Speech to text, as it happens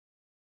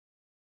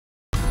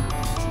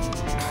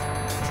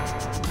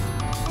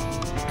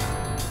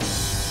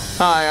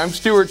Hi, I'm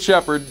Stuart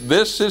Shepard.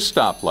 This is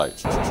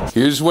Stoplight.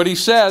 Here's what he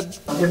said.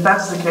 If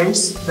that's the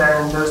case,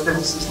 then those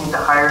businesses need to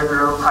hire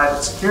their own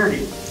private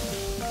security.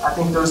 I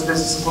think those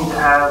businesses need to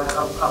have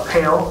a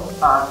pail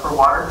for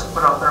water to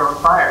put out their own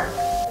fire.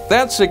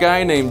 That's a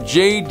guy named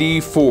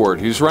J.D. Ford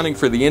who's running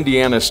for the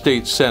Indiana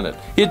State Senate.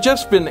 He had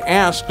just been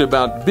asked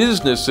about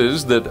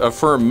businesses that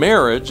affirm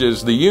marriage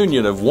as the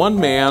union of one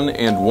man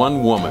and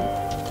one woman.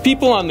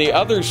 People on the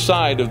other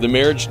side of the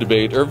marriage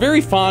debate are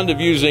very fond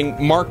of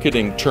using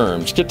marketing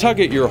terms to tug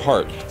at your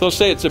heart. They'll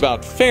say it's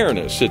about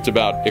fairness, it's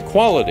about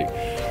equality.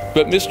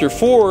 But Mr.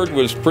 Ford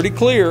was pretty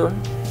clear.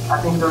 I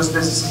think those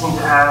businesses need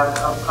to have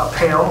a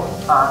pail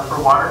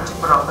for water to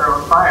put out their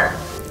own fire.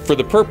 For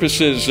the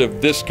purposes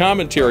of this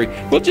commentary,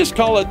 we'll just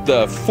call it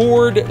the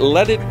Ford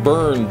Let It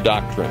Burn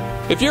doctrine.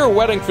 If you're a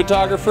wedding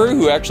photographer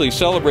who actually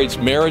celebrates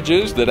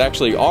marriages that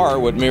actually are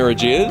what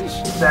marriage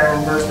is,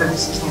 then those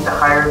businesses need to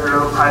hire their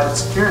own private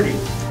security.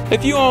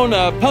 If you own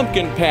a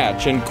pumpkin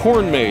patch and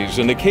corn maze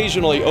and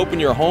occasionally open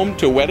your home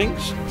to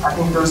weddings, I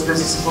think those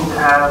businesses need to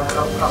have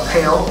a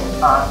pail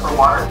for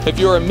water. If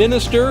you're a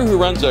minister who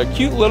runs a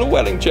cute little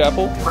wedding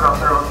chapel, put out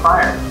their own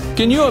fire.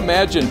 Can you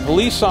imagine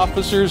police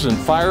officers and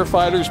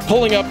firefighters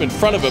pulling up in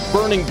front of a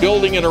burning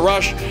building in a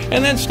rush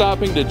and then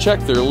stopping to check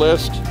their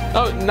list?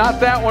 Oh, not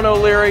that one,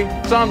 O'Leary.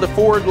 It's on the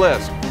Ford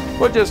list.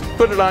 We'll just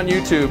put it on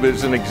YouTube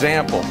as an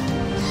example.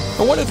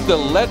 And what if the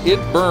Let It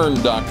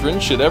Burn doctrine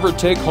should ever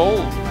take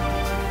hold?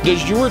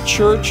 Does your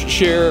church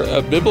share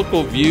a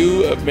biblical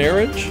view of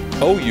marriage?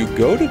 Oh, you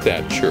go to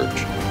that church.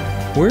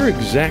 Where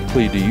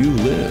exactly do you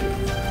live?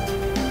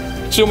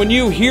 So when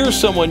you hear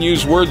someone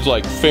use words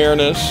like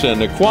fairness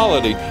and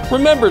equality,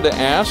 remember to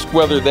ask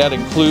whether that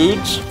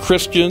includes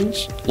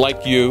Christians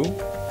like you,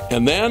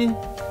 and then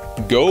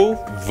go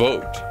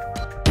vote.